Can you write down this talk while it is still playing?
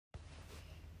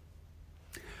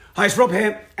Hi, it's Rob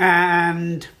here,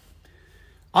 and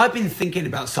I've been thinking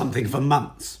about something for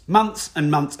months.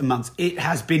 It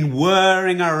has been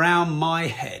whirring around my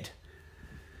head.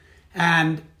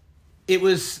 And it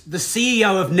was the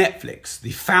CEO of Netflix,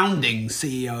 the founding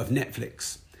CEO of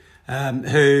Netflix,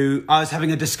 who I was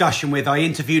having a discussion with. I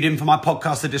interviewed him for my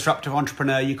podcast, The Disruptive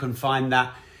Entrepreneur. You can find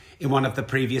that in one of the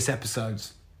previous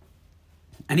episodes.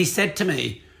 And he said to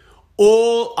me,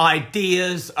 all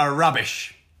ideas are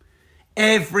rubbish.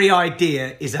 Every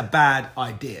idea is a bad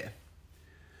idea.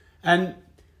 And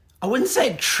I wouldn't say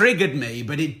it triggered me,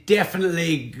 but it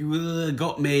definitely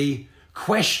got me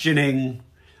questioning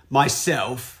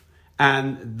myself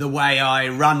and the way I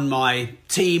run my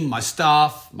team, my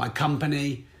staff, my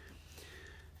companies.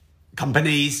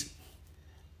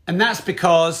 And that's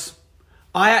because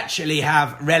I actually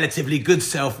have relatively good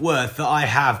self-worth, that I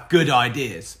have good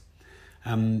ideas.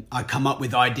 I come up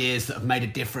with ideas that have made a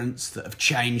difference, that have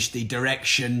changed the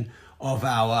direction of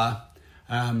our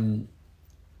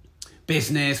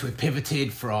business. We've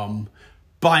pivoted from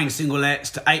buying single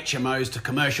lets to HMOs to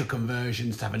commercial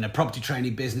conversions to having a property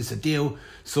training business, a deal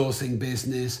sourcing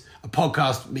business, a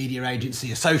podcast media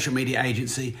agency, a social media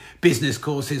agency, business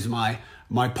courses, my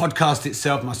podcast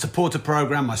itself, my supporter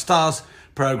program, my stars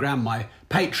program, my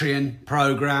Patreon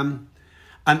program.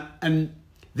 And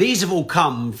these have all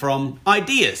come from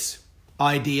ideas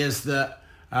that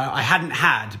I hadn't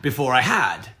had before I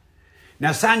had. Now,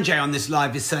 Sanjay on this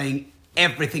live is saying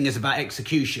everything is about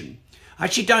execution. I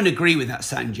actually don't agree with that,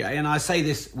 Sanjay, and I say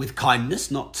this with kindness,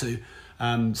 not to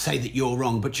say that you're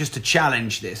wrong, but just to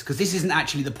challenge this, because this isn't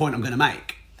actually the point I'm going to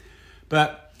make.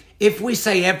 But if we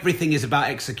say everything is about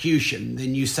execution,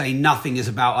 then you say nothing is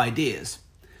about ideas.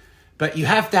 But you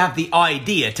have to have the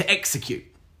idea to execute.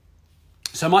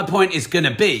 So my point is going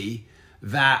to be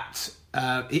that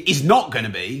it is not going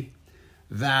to be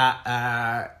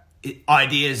that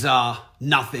ideas are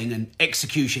nothing and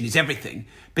execution is everything,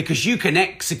 because you can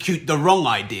execute the wrong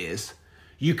ideas.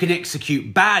 You can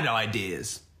execute bad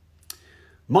ideas.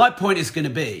 My point is going to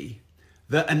be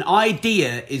that an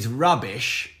idea is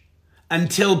rubbish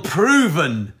until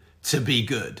proven to be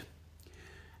good.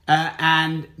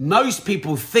 And most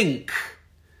people think...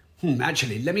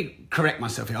 Actually, let me correct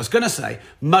myself here. I was going to say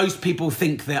most people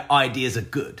think their ideas are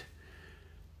good.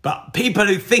 But people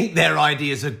who think their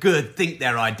ideas are good think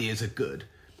their ideas are good.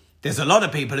 There's a lot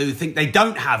of people who think they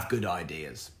don't have good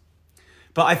ideas.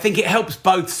 But I think it helps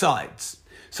both sides.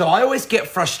 So I always get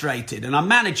frustrated, and I'm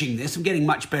managing this. I'm getting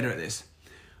much better at this.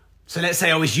 So let's say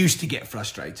I was used to get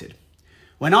frustrated.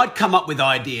 When I'd come up with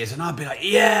ideas and I'd be like,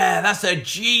 yeah, that's a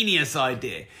genius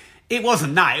idea. It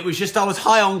wasn't that. It was just I was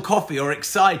high on coffee or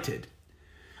excited.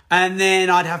 And then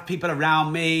I'd have people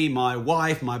around me, my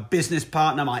wife, my business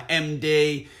partner, my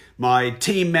MD, my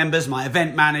team members, my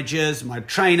event managers, my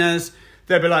trainers.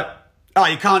 They'd be like, oh,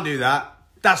 you can't do that.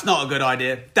 That's not a good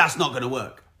idea. That's not going to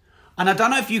work. And I don't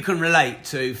know if you can relate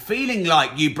to feeling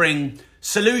like you bring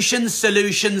solutions,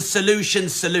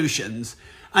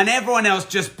 and everyone else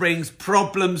just brings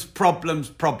problems.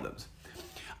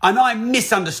 And I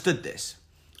misunderstood this.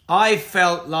 I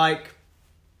felt like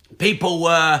people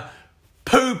were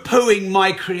poo-pooing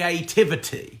my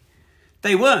creativity.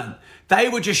 They weren't. They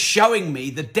were just showing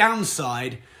me the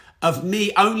downside of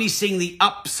me only seeing the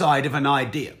upside of an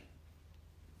idea.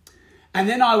 And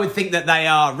then I would think that they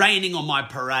are raining on my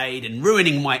parade and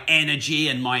ruining my energy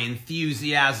and my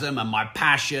enthusiasm and my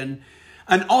passion.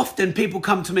 And often people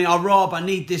come to me, oh, Rob, I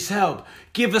need this help.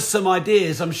 Give us some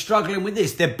ideas. I'm struggling with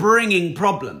this. They're bringing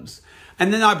problems.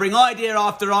 And then I bring idea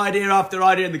after idea,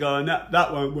 and they go, and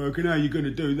that won't work, and how are you going to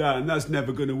do that? And that's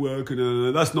never going to work,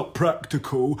 and that's not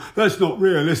practical, that's not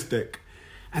realistic.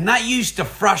 And that used to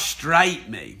frustrate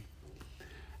me.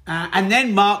 And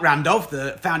then Mark Randolph,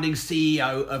 the founding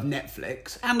CEO of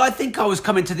Netflix, and I think I was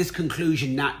coming to this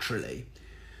conclusion naturally,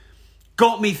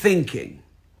 got me thinking.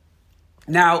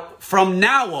 Now, from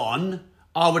now on,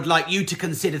 I would like you to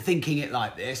consider thinking it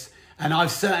like this, and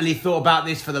I've certainly thought about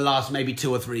this for the last maybe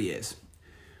 2 or 3 years.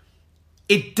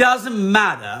 It doesn't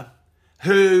matter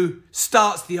who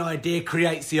starts the idea,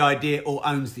 creates the idea, or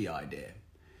owns the idea.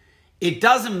 It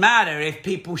doesn't matter if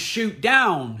people shoot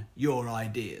down your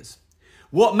ideas.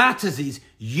 What matters is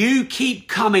you keep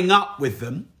coming up with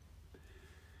them.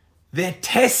 They're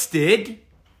tested.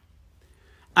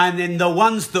 And then the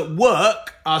ones that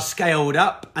work are scaled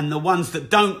up, and the ones that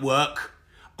don't work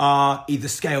are either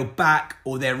scaled back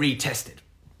or they're retested.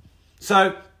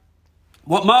 So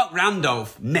what Mark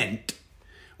Randolph meant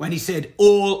when he said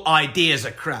all ideas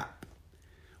are crap,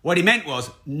 what he meant was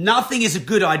nothing is a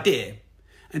good idea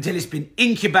until it's been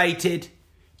incubated,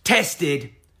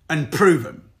 tested, and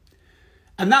proven.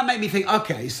 And that made me think,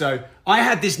 okay, so I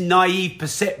had this naive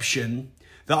perception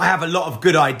that I have a lot of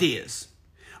good ideas,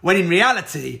 when in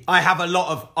reality, I have a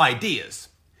lot of ideas.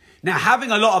 Now,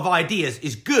 having a lot of ideas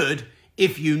is good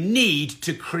if you need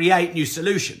to create new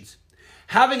solutions.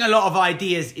 Having a lot of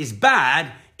ideas is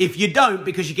bad if you don't,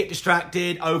 because you get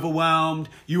distracted, overwhelmed,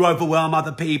 you overwhelm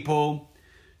other people.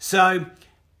 So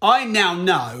I now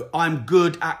know I'm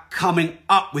good at coming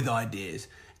up with ideas,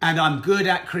 and I'm good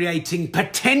at creating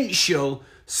potential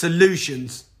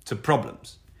solutions to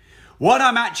problems. What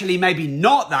I'm actually maybe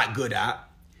not that good at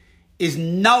is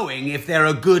knowing if they're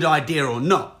a good idea or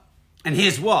not. And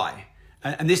here's why.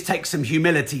 And this takes some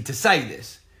humility to say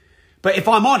this. But if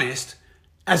I'm honest,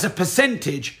 as a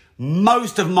percentage,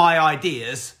 most of my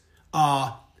ideas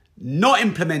are not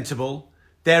implementable.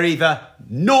 They're either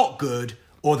not good,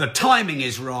 or the timing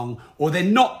is wrong, or they're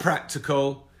not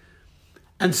practical.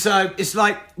 And so it's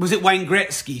like, was it Wayne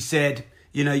Gretzky said,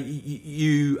 you know,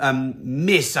 you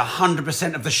miss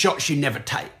 100% of the shots you never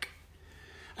take.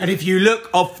 And if you look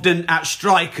often at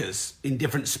strikers in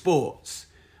different sports,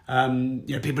 you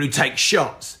know, people who take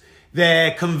shots,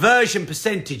 their conversion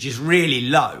percentage is really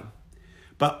low,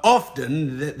 but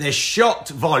often their shot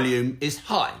volume is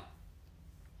high.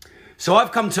 So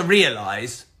I've come to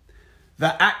realize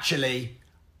that actually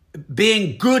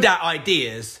being good at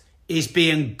ideas is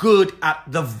being good at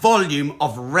the volume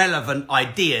of relevant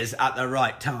ideas at the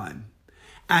right time,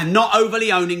 and not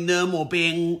overly owning them or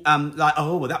being like,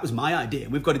 oh, well, that was my idea.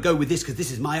 We've got to go with this because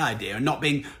this is my idea, and not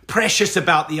being precious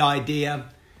about the idea.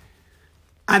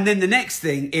 And then the next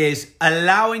thing is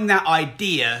allowing that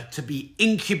idea to be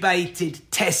incubated,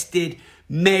 tested,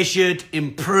 measured,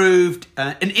 improved,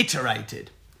 and iterated.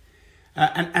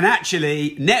 And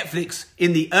actually, Netflix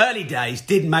in the early days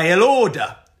did mail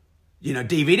order, you know,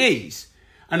 DVDs.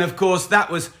 And of course,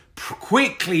 that was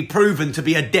quickly proven to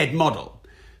be a dead model.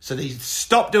 So they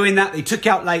stopped doing that. They took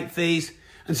out late fees.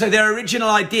 And so their original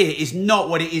idea is not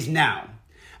what it is now.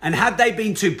 And had they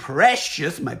been too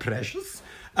precious, my precious,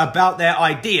 about their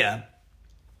idea,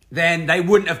 then they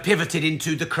wouldn't have pivoted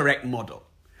into the correct model.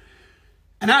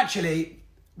 And actually,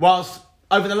 whilst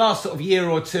over the last sort of year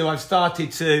or two, I've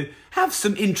started to have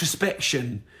some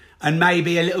introspection and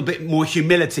maybe a little bit more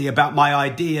humility about my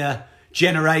idea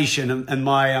generation and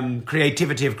my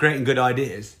creativity of creating good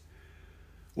ideas.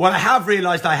 What I have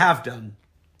realized I have done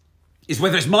is,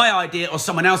 whether it's my idea or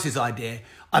someone else's idea,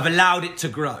 I've allowed it to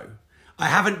grow. I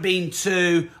haven't been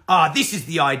too, this is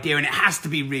the idea and it has to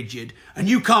be rigid and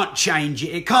you can't change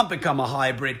it. It can't become a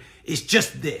hybrid. It's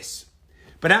just this.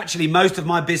 But actually, most of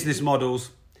my business models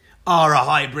are a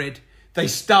hybrid. They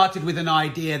started with an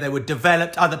idea, they were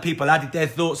developed, other people added their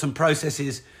thoughts and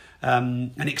processes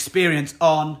and experience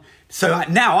on. So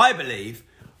now I believe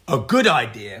a good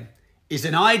idea is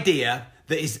an idea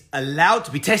that is allowed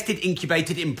to be tested,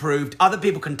 incubated, improved. Other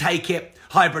people can take it,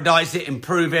 hybridize it,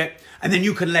 improve it, and then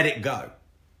you can let it go.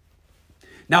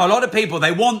 Now, a lot of people,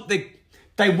 they want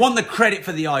the credit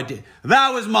for the idea. That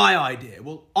was my idea.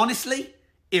 Well, honestly,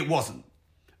 it wasn't.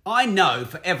 I know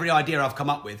for every idea I've come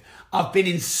up with, I've been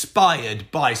inspired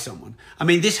by someone. I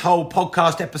mean, this whole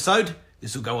podcast episode,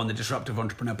 this will go on the Disruptive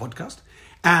Entrepreneur podcast,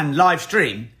 and live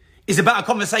stream is about a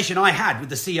conversation I had with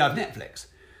the CEO of Netflix.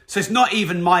 So it's not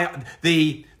even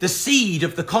the seed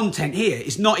of the content here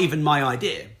is not even my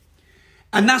idea.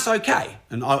 And that's okay.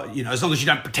 And as long as you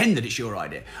don't pretend that it's your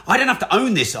idea. I don't have to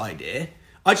own this idea.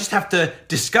 I just have to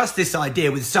discuss this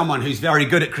idea with someone who's very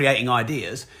good at creating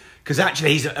ideas. Because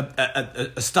actually he's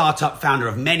a startup founder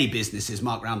of many businesses,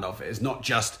 Mark Randolph is, not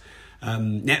just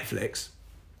Netflix.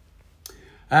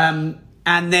 And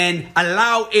then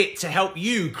allow it to help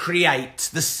you create,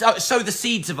 sow the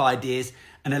seeds of ideas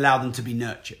and allow them to be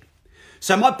nurtured.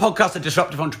 So my podcast, The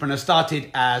Disruptive Entrepreneur,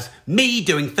 started as me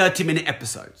doing 30-minute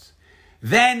episodes.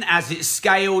 Then as it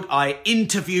scaled, I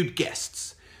interviewed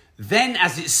guests. Then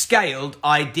as it scaled,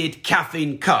 I did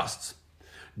caffeine casts.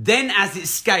 Then as it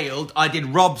scaled, I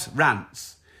did Rob's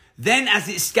Rants. Then as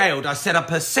it scaled, I set up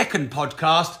a second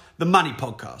podcast, The Money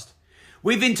Podcast.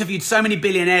 We've interviewed so many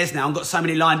billionaires now and got so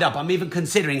many lined up. I'm even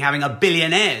considering having a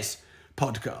billionaires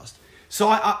podcast.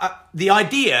 So the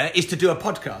idea is to do a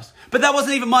podcast. But that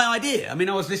wasn't even my idea. I mean,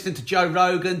 I was listening to Joe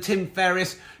Rogan, Tim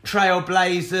Ferriss,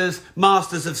 Trailblazers,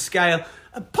 Masters of Scale.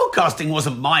 Podcasting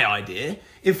wasn't my idea.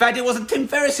 In fact, it wasn't Tim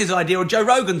Ferriss's idea or Joe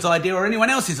Rogan's idea or anyone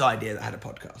else's idea that had a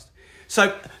podcast.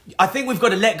 So I think we've got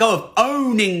to let go of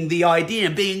owning the idea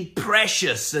and being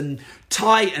precious and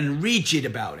tight and rigid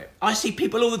about it. I see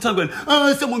people all the time going,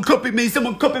 oh, someone copied me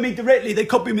directly. They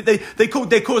copied me. They called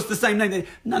their course the same name.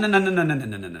 No.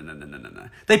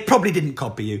 They probably didn't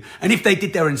copy you. And if they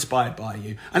did, they were inspired by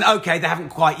you. And okay, they haven't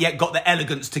quite yet got the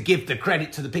elegance to give the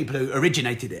credit to the people who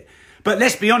originated it. But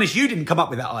let's be honest, you didn't come up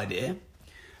with that idea.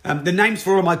 The names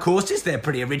for all my courses, they're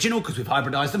pretty original because we've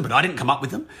hybridized them, but I didn't come up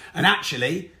with them. And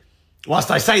actually,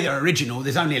 whilst I say they're original,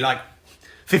 there's only like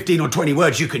 15 or 20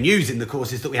 words you can use in the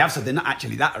courses that we have, so they're not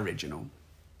actually that original.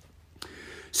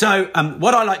 So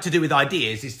what I like to do with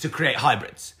ideas is to create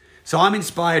hybrids. So I'm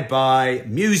inspired by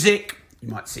music. You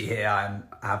might see here I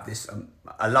have this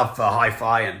a love for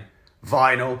hi-fi and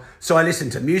vinyl. So I listen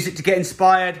to music to get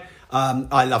inspired.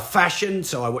 I love fashion,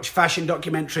 so I watch fashion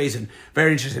documentaries and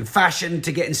very interested in fashion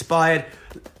to get inspired.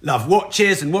 Love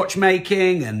watches and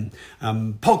watchmaking and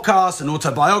podcasts and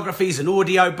autobiographies and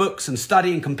audio books and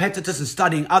studying competitors and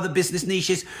studying other business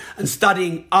niches and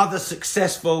studying other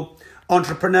successful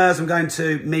entrepreneurs. I'm going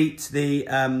to meet the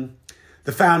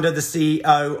founder, the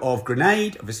CEO of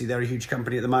Grenade. Obviously, they're a huge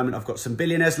company at the moment. I've got some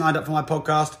billionaires lined up for my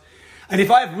podcast. And if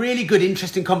I have really good,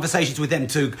 interesting conversations with them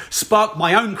to spark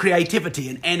my own creativity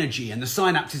and energy and the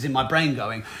synapses in my brain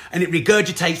going, and it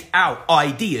regurgitates out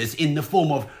ideas in the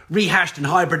form of rehashed and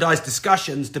hybridized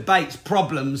discussions, debates,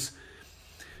 problems.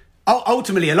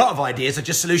 Ultimately, a lot of ideas are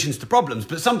just solutions to problems,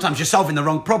 but sometimes you're solving the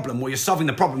wrong problem or you're solving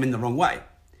the problem in the wrong way.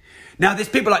 Now, there's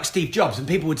people like Steve Jobs, and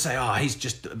people would say, oh, he's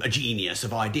just a genius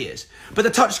of ideas. But the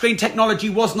touchscreen technology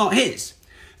was not his.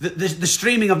 The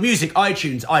streaming of music,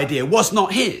 iTunes idea was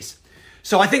not his.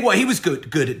 So I think what he was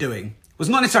good at doing was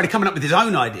not necessarily coming up with his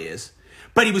own ideas,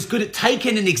 but he was good at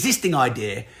taking an existing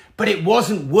idea, but it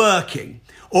wasn't working,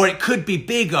 or it could be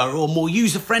bigger or more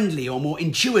user-friendly or more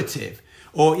intuitive,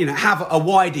 or have a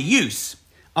wider use.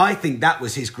 I think that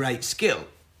was his great skill.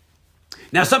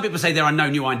 Now, some people say there are no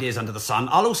new ideas under the sun.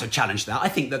 I'll also challenge that. I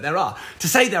think that there are. To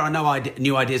say there are no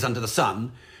new ideas under the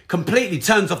sun completely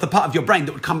turns off the part of your brain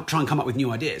that would try and come up with new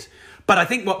ideas. But I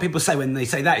think what people say when they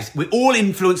say that is we're all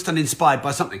influenced and inspired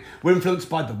by something. We're influenced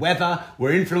by the weather.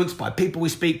 We're influenced by people we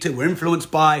speak to. We're influenced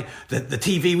by the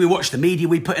TV we watch, the media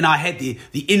we put in our head, the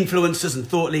influencers and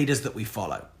thought leaders that we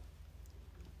follow.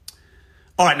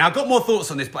 All right, now I've got more thoughts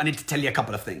on this, but I need to tell you a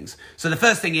couple of things. So the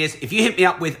first thing is, if you hit me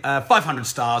up with 500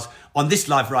 stars on this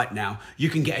live right now, you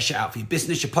can get a shout out for your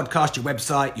business, your podcast, your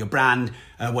website, your brand,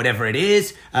 whatever it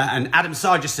is. And Adam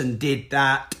Sargerson did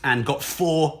that and got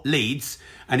 4 leads.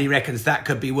 And he reckons that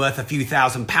could be worth a few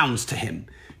 £1,000s to him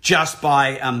just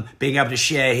by being able to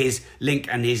share his link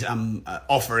and his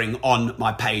offering on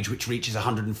my page, which reaches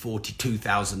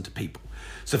 142,000 people.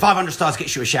 So 500 stars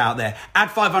gets you a shout out there.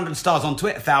 Add 500 stars onto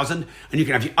it, 1,000, and you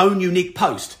can have your own unique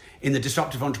post in the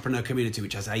Disruptive Entrepreneur community,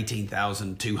 which has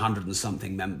 18,200 and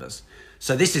something members.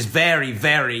 So this is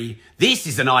this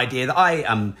is an idea that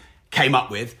I came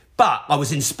up with, but I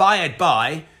was inspired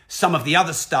by some of the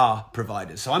other star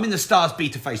providers. So I'm in the Stars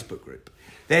Beta Facebook group.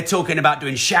 They're talking about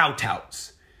doing shout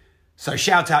outs. So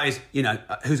shout out is, who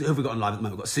have we got on live at the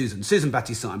moment? We've got Susan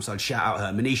Batty-Syme, so I'd shout out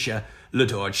her. Manisha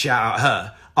Ludor, I'd shout out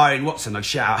her. Irene Watson, I'd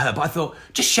shout out her. But I thought,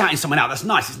 just shouting someone out, that's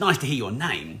nice. It's nice to hear your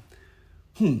name.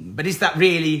 But is that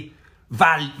really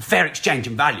fair exchange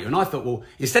and value? And I thought, well,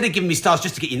 instead of giving me stars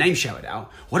just to get your name shouted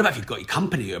out, what about if you've got your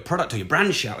company or your product or your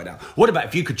brand shouted out? What about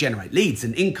if you could generate leads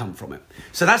and income from it?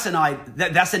 So that's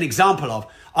an example of,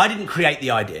 I didn't create the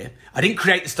idea. I didn't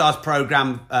create the stars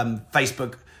program.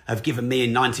 Facebook have given me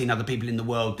and 19 other people in the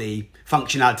world the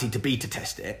functionality to beta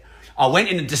test it. I went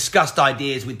in and discussed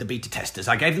ideas with the beta testers.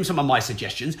 I gave them some of my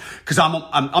suggestions because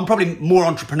I'm probably more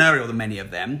entrepreneurial than many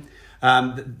of them.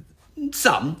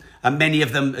 Many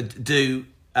of them do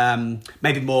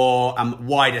maybe more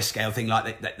wider scale thing,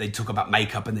 like they talk about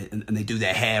makeup and they do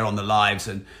their hair on the lives.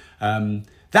 And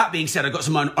that being said, I got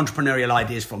some entrepreneurial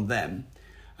ideas from them.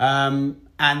 And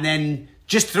then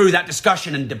just through that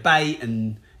discussion and debate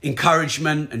and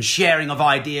encouragement and sharing of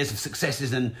ideas of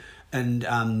successes and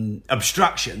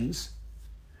obstructions,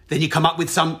 then you come up with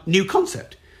some new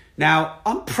concept. Now,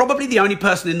 I'm probably the only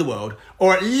person in the world,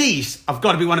 or at least I've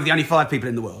got to be one of the only 5 people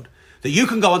in the world, that you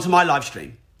can go onto my live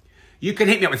stream. You can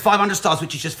hit me up with 500 stars,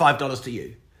 which is just $5 to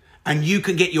you. And you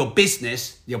can get your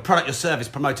business, your product, your service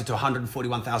promoted to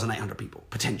 141,800 people,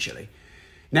 potentially.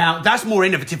 Now, that's more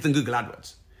innovative than Google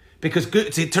AdWords. Because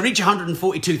to reach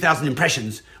 142,000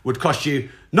 impressions would cost you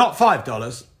not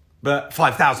 $5, but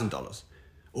 $5,000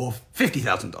 or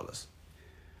 $50,000.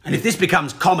 And if this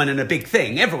becomes common and a big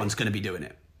thing, everyone's going to be doing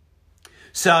it.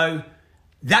 So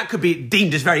that could be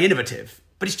deemed as very innovative,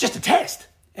 but it's just a test.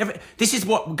 This is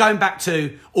what, going back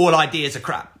to all ideas are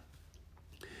crap.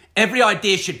 Every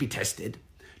idea should be tested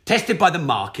by the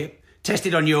market,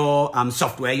 tested on your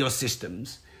software, your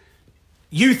systems.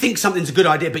 You think something's a good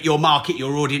idea, but your market,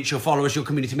 your audience, your followers, your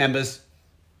community members,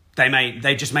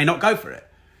 they just may not go for it.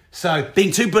 So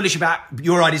being too bullish about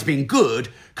your ideas being good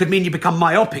could mean you become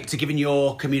myopic to giving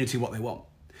your community what they want.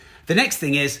 The next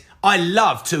thing is, I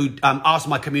love to ask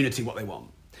my community what they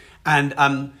want. And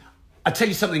I tell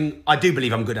you something I do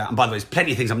believe I'm good at, and by the way, there's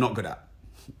plenty of things I'm not good at.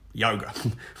 Yoga,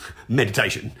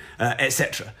 meditation,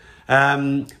 etc.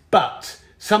 But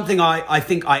something I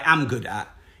think I am good at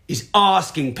is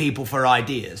asking people for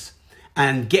ideas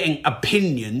and getting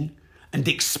opinion and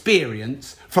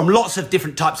experience from lots of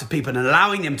different types of people and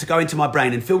allowing them to go into my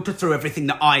brain and filter through everything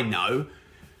that I know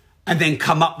and then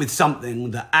come up with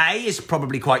something that A, is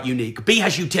probably quite unique, B,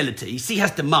 has utility, C,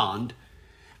 has demand,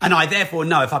 and I therefore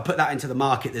know if I put that into the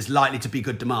market, there's likely to be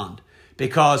good demand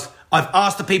because I've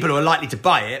asked the people who are likely to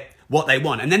buy it what they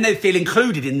want, and then they feel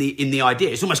included in the idea.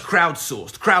 It's almost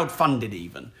crowdsourced, crowdfunded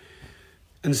even.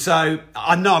 And so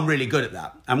I know I'm really good at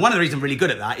that. And one of the reasons I'm really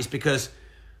good at that is because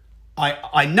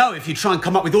I know if you try and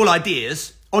come up with all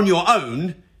ideas on your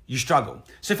own, you struggle.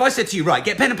 So if I said to you, right,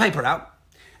 get pen and paper out,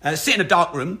 sit in a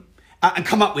dark room and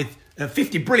come up with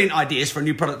 50 brilliant ideas for a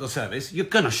new product or service, you're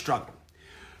going to struggle.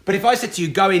 But if I said to you,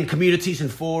 go in communities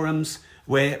and forums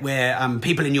where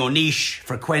people in your niche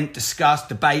frequent, discuss,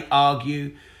 debate,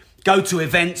 argue, go to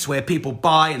events where people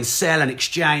buy and sell and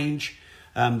exchange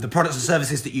the products and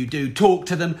services that you do, talk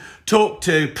to them, talk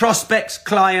to prospects,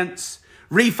 clients,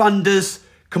 refunders,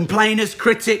 complainers,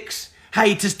 critics,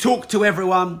 haters, talk to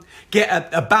everyone,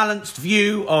 get a balanced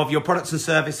view of your products and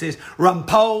services, run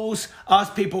polls,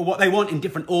 ask people what they want in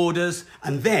different orders,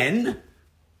 and then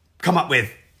come up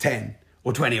with 10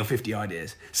 or 20 or 50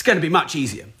 ideas. It's going to be much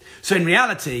easier. So in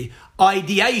reality,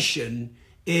 ideation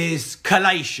is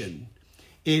collation.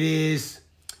 It is,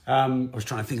 I was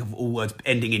trying to think of all words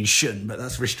ending in shun, but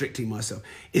that's restricting myself.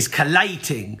 It's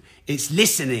collating, it's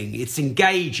listening, it's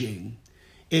engaging,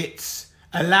 it's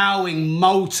allowing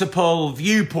multiple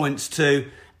viewpoints to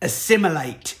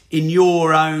assimilate in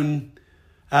your own,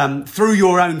 through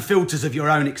your own filters of your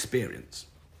own experience.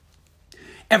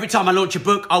 Every time I launch a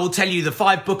book, I will tell you the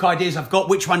 5 book ideas I've got.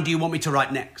 Which one do you want me to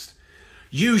write next?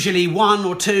 Usually 1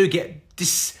 or 2 get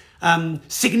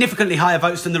significantly higher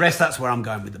votes than the rest. That's where I'm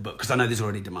going with the book because I know there's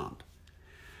already demand.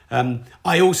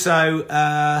 I also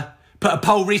put a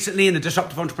poll recently in the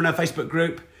Disruptive Entrepreneur Facebook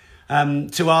group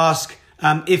to ask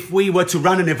if we were to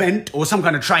run an event or some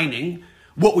kind of training,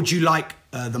 what would you like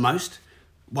the most?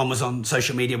 One was on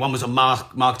social media, one was on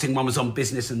marketing, one was on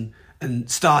business and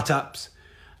startups.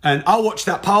 And I'll watch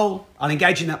that poll, I'll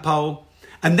engage in that poll.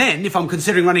 And then if I'm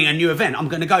considering running a new event, I'm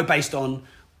going to go based on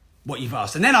what you've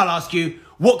asked. And then I'll ask you,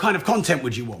 what kind of content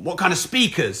would you want? What kind of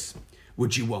speakers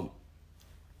would you want?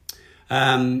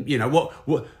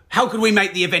 How could we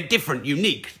make the event different,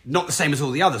 unique, not the same as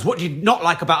all the others? What do you not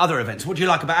like about other events? What do you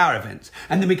like about our events?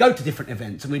 And then we go to different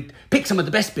events and we pick some of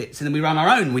the best bits and then we run our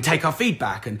own. We take our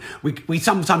feedback and we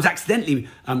sometimes accidentally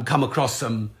come across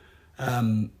some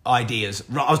ideas.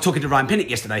 I was talking to Ryan Pinnock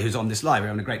yesterday, who's on this live. We were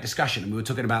having a great discussion and we were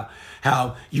talking about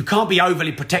how you can't be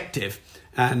overly protective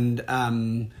and,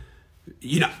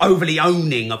 overly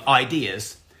owning of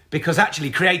ideas. Because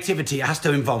actually creativity has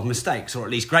to involve mistakes, or at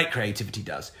least great creativity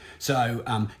does.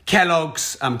 So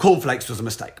Kellogg's cornflakes was a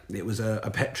mistake. It was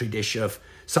a petri dish of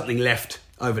something left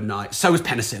overnight. So was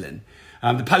penicillin.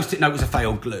 The Post-it note was a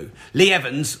failed glue. Lee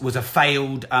Evans was a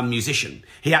failed musician.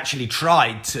 He actually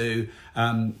tried to,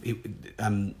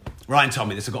 Ryan told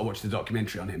me this, I've got to watch the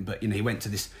documentary on him, but he went to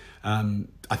this, I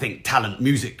think, talent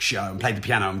music show and played the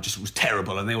piano and just was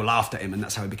terrible and they all laughed at him and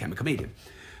that's how he became a comedian.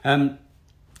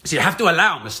 So you have to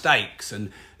allow mistakes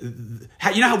and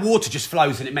you know how water just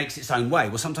flows and it makes its own way?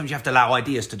 Well, sometimes you have to allow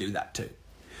ideas to do that too.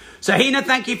 So Hina,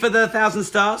 thank you for the 1,000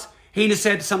 stars. Hina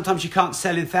said sometimes you can't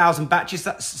sell in 1,000 batches.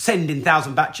 Send in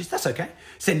 1,000 batches. That's okay.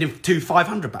 Send in to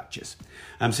 500 batches.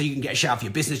 So you can get a shout out for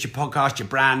your business, your podcast, your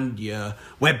brand, your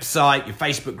website, your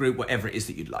Facebook group, whatever it is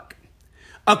that you'd like.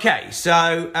 Okay,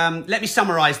 so let me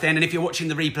summarize then. And if you're watching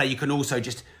the replay, you can also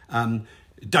just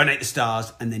donate the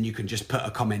stars and then you can just put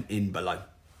a comment in below.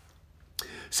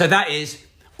 So that is,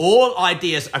 all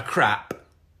ideas are crap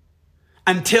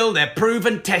until they're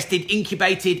proven, tested,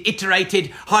 incubated,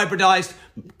 iterated, hybridized,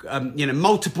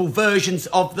 multiple versions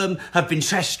of them have been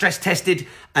stress tested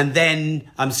and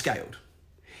then scaled.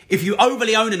 If you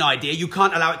overly own an idea, you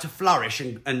can't allow it to flourish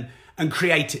and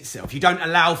create itself. You don't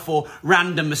allow for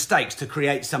random mistakes to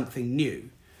create something new.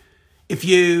 If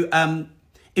you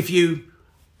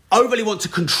overly want to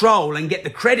control and get the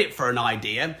credit for an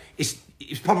idea,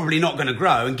 it's probably not going to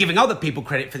grow, and giving other people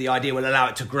credit for the idea will allow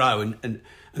it to grow and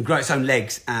grow its own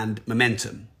legs and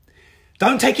momentum.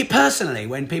 Don't take it personally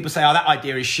when people say, oh, that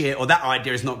idea is shit or that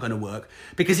idea is not going to work.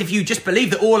 Because if you just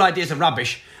believe that all ideas are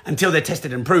rubbish until they're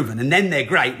tested and proven, and then they're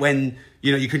great when,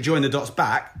 you can join the dots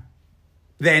back,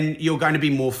 then you're going to be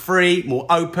more free, more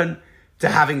open to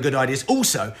having good ideas.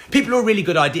 Also, people who are really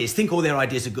good ideas think all their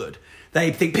ideas are good.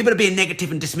 They think people are being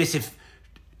negative and dismissive,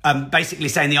 basically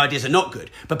saying the ideas are not good.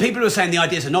 But people who are saying the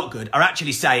ideas are not good are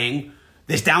actually saying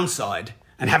there's downside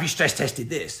and have you stress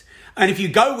tested this? And if you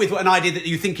go with an idea that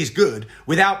you think is good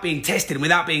without being tested and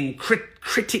without being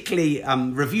critically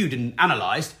reviewed and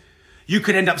analysed, you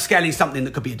could end up scaling something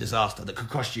that could be a disaster, that could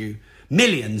cost you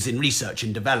millions in research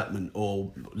and development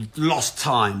or lost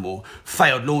time or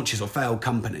failed launches or failed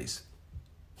companies.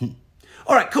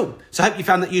 All right, cool. So I hope you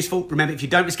found that useful. Remember, if you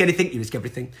don't risk anything, you risk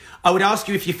everything. I would ask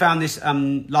you if you found this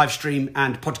live stream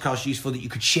and podcast useful that you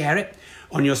could share it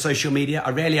on your social media.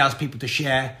 I rarely ask people to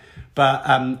share, but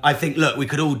I think, look, we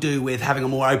could all do with having a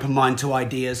more open mind to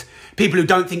ideas. People who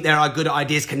don't think there are good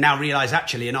ideas can now realise,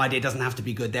 actually, an idea doesn't have to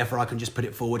be good, therefore I can just put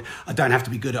it forward. I don't have to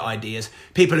be good at ideas.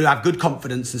 People who have good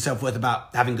confidence and self-worth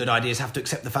about having good ideas have to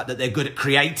accept the fact that they're good at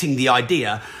creating the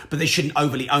idea, but they shouldn't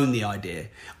overly own the idea.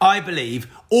 I believe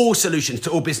all solutions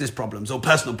to all business problems or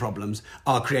personal problems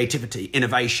are creativity,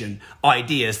 innovation,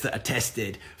 ideas that are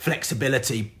tested,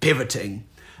 flexibility, pivoting.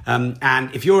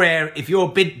 And if your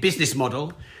business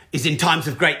model is in times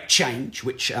of great change,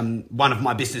 which one of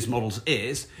my business models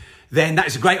is, then that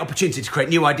is a great opportunity to create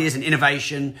new ideas and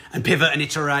innovation and pivot and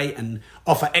iterate and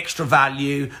offer extra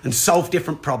value and solve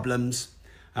different problems.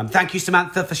 Thank you,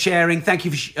 Samantha, for sharing. Thank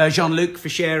you, Jean-Luc, for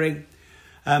sharing.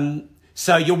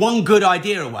 So you're one good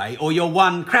idea away, or you're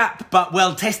one crap but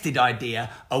well-tested idea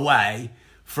away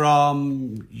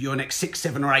from your next 6,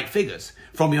 7 or 8 figures,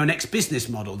 from your next business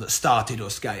model that started or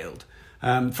scaled,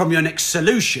 from your next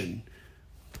solution,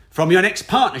 from your next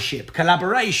partnership,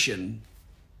 collaboration.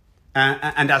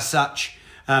 And as such,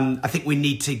 I think we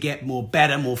need to get more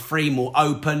better, more free, more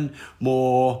open,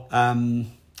 more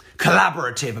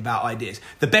collaborative about ideas.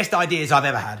 The best ideas I've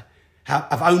ever had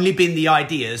have only been the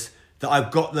ideas that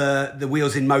I've got the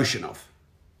wheels in motion of.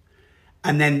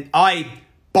 And then I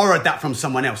borrowed that from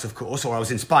someone else, of course, or I was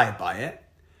inspired by it.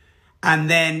 And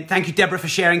then, thank you, Deborah, for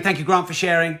sharing. Thank you, Grant, for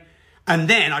sharing. And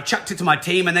then I chucked it to my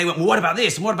team and they went, well, what about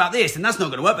this? And what about this? And that's not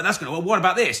going to work, but that's going to work. What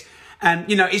about this? And,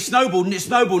 it snowballed and it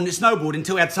snowballed and it snowballed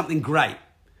until we had something great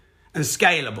and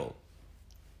scalable.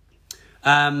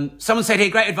 Someone said here,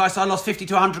 great advice. I lost 50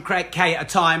 to 100K at a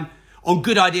time on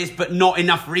good ideas, but not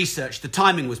enough research. The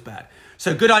timing was bad.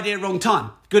 So good idea, wrong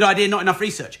time. Good idea, not enough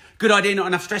research. Good idea, not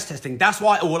enough stress testing. That's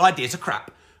why all ideas are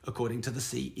crap, according to the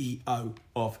CEO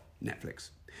of Netflix.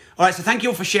 All right, so thank you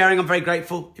all for sharing. I'm very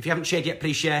grateful. If you haven't shared yet,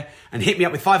 please share and hit me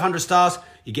up with 500 stars.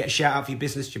 You get a shout out for your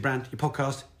business, your brand, your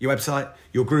podcast, your website,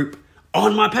 your group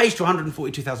on my page to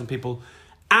 142,000 people.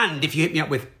 And if you hit me up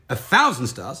with 1,000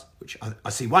 stars, which I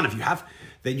see one of you have,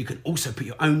 then you can also put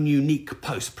your own unique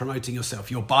post promoting yourself,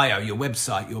 your bio, your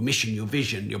website, your mission, your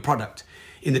vision, your product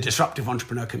in the disruptive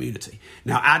entrepreneur community.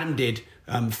 Now, Adam did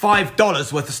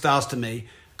 $5 worth of stars to me,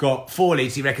 got 4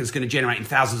 leads he reckons going to generate in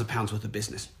thousands of pounds worth of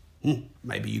business.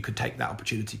 Maybe you could take that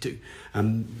opportunity too.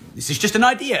 This is just an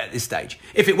idea at this stage.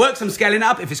 If it works, I'm scaling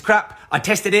up. If it's crap, I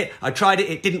tested it, I tried it,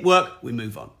 it didn't work, we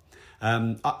move on.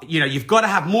 You've got to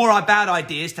have more bad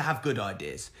ideas to have good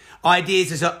ideas.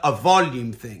 Ideas is a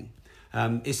volume thing.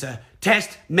 It's a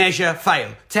test, measure,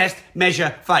 fail. Test,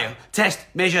 measure, fail. Test,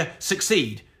 measure,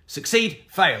 succeed. Succeed,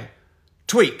 fail.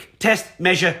 Tweak. Test,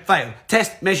 measure, fail.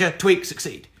 Test, measure, tweak,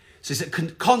 succeed. So it's a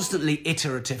constantly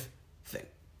iterative thing.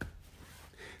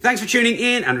 Thanks for tuning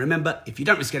in. And remember, if you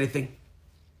don't risk anything,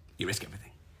 you risk everything.